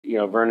You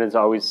know, Vernon's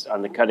always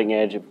on the cutting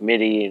edge of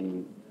MIDI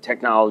and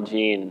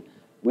technology, and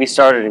we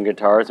started in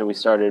guitars, and we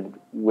started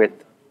with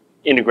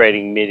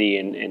integrating MIDI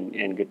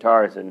and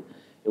guitars, and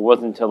it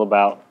wasn't until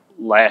about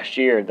last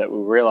year that we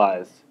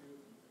realized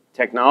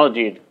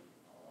technology had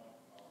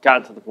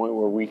got to the point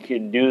where we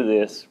could do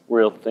this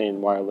real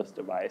thin wireless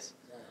device.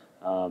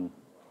 And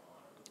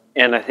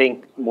I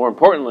think more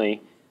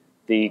importantly,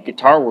 the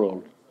guitar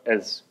world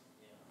has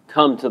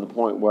come to the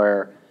point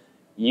where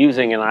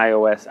using an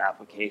iOS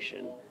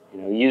application,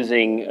 you know,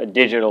 using a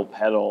digital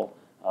pedal,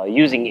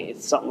 using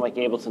something like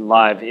Ableton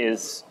Live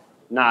is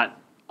not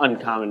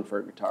uncommon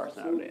for guitars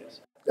nowadays.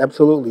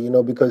 Absolutely, you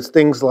know, because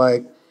things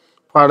like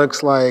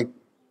products like,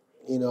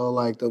 you know,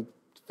 like the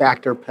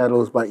Factor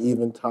pedals by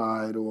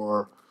Eventide,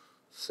 or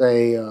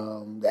say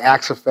the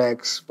Axe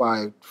Effects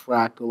by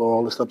Fractal, or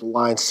all the stuff, the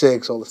Line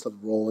 6, all the stuff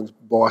Roland's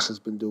Boss has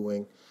been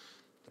doing.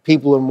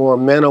 People are more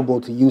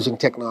amenable to using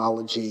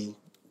technology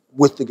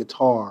with the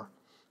guitar.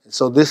 And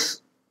so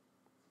this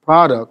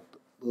product,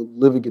 the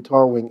Livid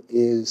Guitar Wing,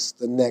 is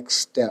the next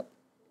step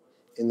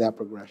in that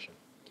progression.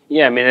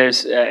 Yeah, I mean,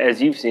 there's,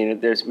 as you've seen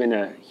it, there's been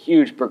a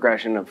huge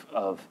progression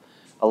of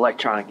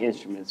electronic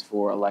instruments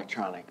for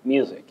electronic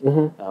music,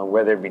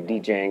 whether it be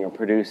DJing or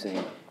producing.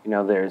 You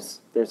know,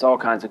 there's all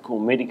kinds of cool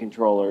MIDI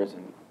controllers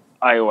and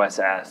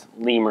iOS apps,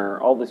 Lemur,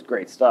 all this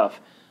great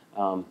stuff.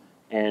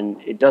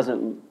 And it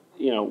doesn't,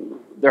 you know,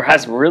 there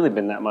hasn't really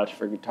been that much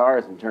for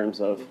guitars in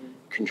terms of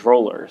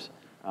controllers.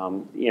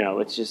 You know,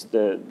 it's just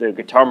the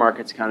guitar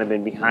market's kind of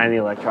been behind the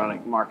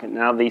electronic market.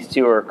 Now these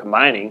two are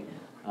combining.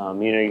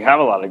 You know, you have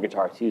a lot of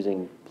guitars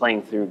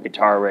playing through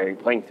Guitar Rig,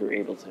 playing through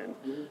Ableton,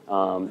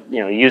 you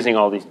know, using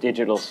all these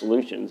digital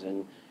solutions.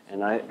 And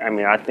I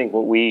mean, I think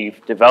what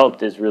we've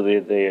developed is really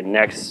the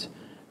next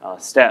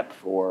step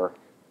for,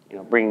 you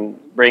know,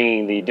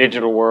 bringing the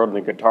digital world and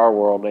the guitar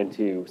world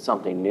into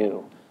something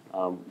new.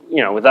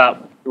 You know,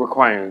 without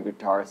requiring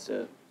guitarists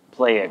to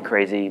play a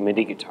crazy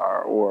MIDI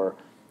guitar or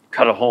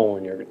cut a hole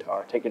in your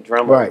guitar, take a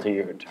drum roll to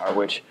your guitar,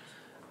 which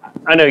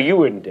I know you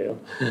wouldn't do.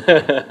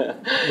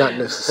 Not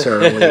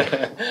necessarily.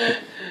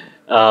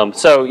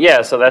 So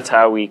yeah, so that's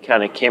how we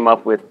kind of came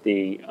up with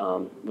the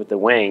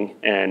wing,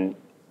 and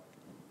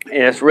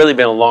it's really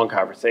been a long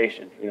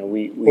conversation. You know,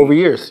 we over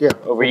years,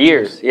 over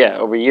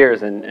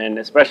years, and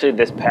especially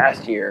this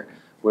past year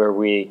where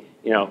we,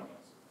 you know,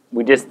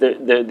 we just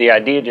the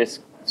idea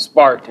just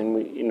sparked, and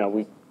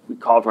we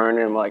called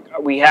Vernon and we're like,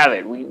 we have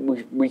it,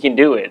 we can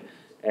do it,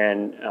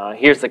 and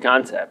here's the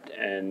concept,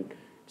 and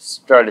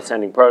started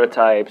sending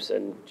prototypes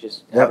and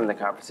just having the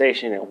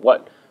conversation. And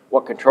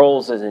what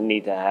controls does it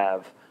need to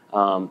have?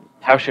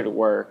 How should it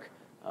work?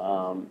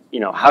 You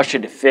know, how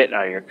should it fit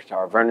on your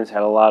guitar? Vernon's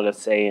had a lot of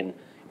say in,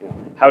 you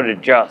know, how to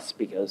adjust,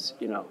 because,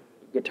 you know,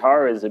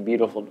 guitar is a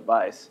beautiful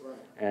device,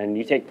 and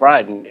you take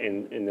pride in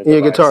the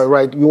device. Guitar,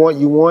 right? You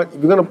want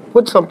if you're going to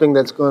put something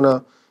that's going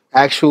to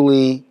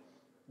actually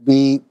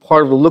be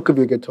part of the look of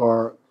your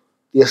guitar,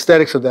 the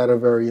aesthetics of that are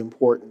very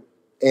important.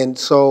 And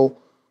so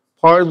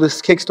part of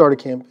this Kickstarter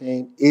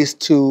campaign is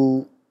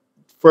to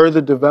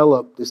further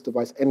develop this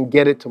device and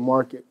get it to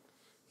market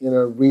in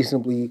a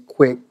reasonably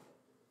quick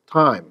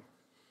time.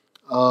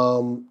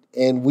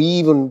 And we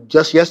even,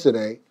 just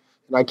yesterday,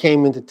 and I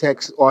came into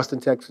Austin,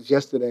 Texas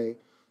yesterday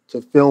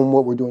to film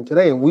what we're doing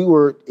today, and we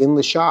were in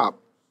the shop,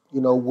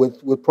 you know,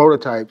 with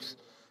prototypes,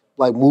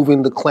 like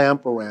moving the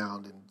clamp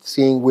around and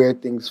seeing where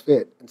things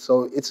fit. And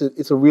so it's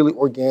a really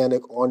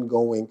organic,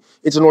 ongoing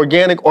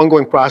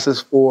process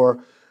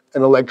for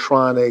an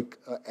electronic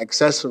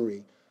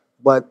accessory,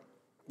 but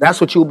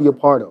that's what you'll be a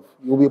part of.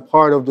 You'll be a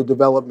part of the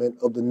development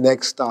of the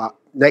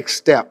next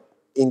step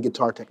in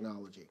guitar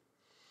technology.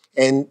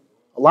 And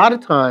a lot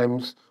of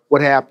times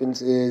what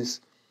happens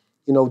is,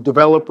 you know,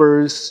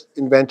 developers,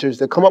 inventors,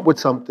 they come up with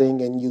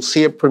something and you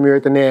see it premiere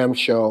at the NAMM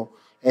show,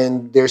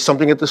 and there's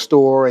something at the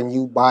store and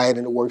you buy it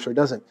and it works or it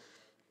doesn't.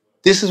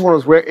 This is one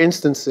of those rare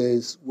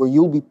instances where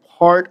you'll be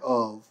part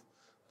of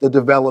the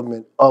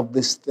development of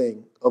this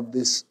thing, of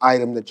this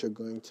item that you're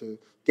going to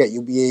get.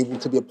 You'll be able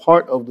to be a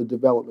part of the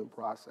development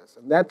process.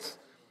 And that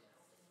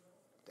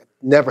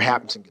never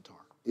happens in guitar.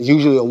 There's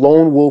usually a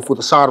lone wolf with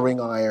a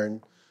soldering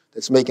iron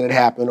that's making it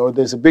happen, or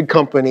there's a big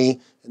company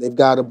and they've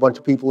got a bunch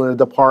of people in a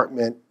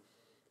department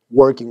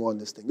working on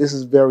this thing. This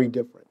is very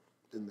different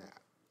than that.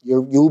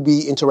 You'll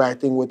be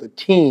interacting with a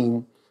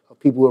team of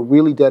people who are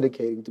really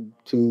dedicated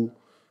to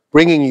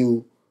bringing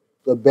you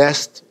the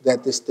best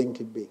that this thing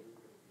could be.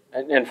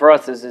 And for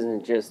us, this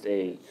isn't just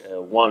a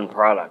one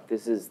product.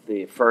 This is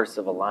the first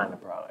of a line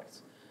of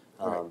products.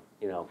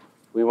 You know,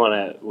 we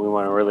want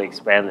to really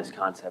expand this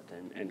concept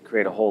and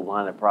create a whole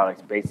line of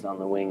products based on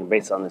the wing,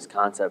 based on this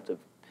concept of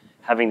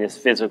having this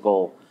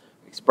physical,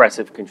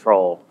 expressive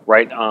control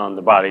right on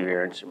the body of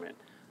your instrument.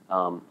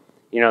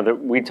 You know,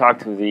 we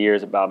talked through the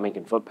years about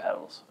making foot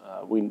pedals.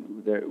 We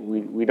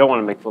don't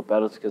want to make foot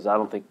pedals because I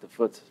don't think the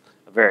foot's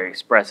a very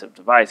expressive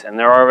device, and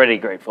there are already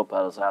great foot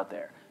pedals out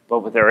there. But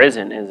what there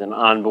isn't is an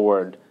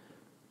onboard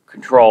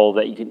control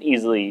that you can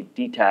easily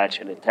detach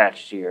and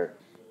attach to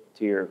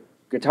your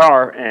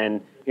guitar,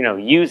 and, you know,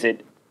 use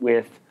it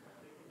with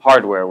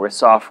hardware, with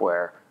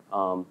software.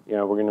 You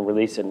know, we're going to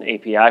release an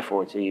API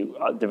for it, so you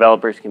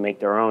developers can make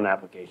their own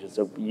applications,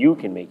 so you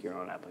can make your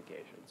own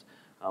applications.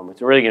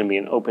 It's really going to be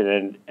an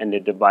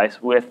open-ended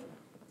device with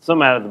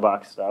some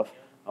out-of-the-box stuff,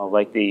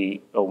 like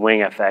the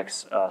Wing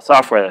FX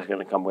software that's going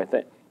to come with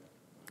it,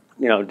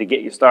 you know, to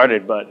get you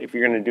started. But if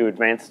you're going to do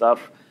advanced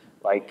stuff,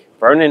 like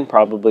Vernon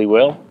probably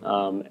will,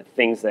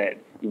 things that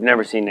you've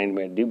never seen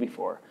anybody do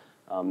before,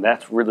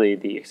 that's really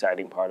the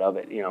exciting part of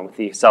it. You know, with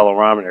the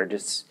accelerometer,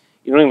 just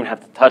you don't even have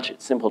to touch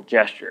it. Simple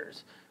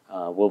gestures.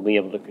 We'll be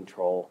able to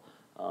control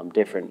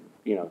different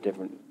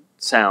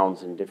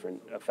sounds and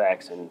different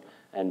effects and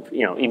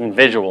you know, even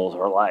visuals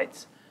or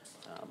lights.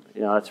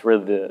 You know, that's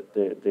really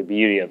the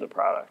beauty of the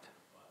product.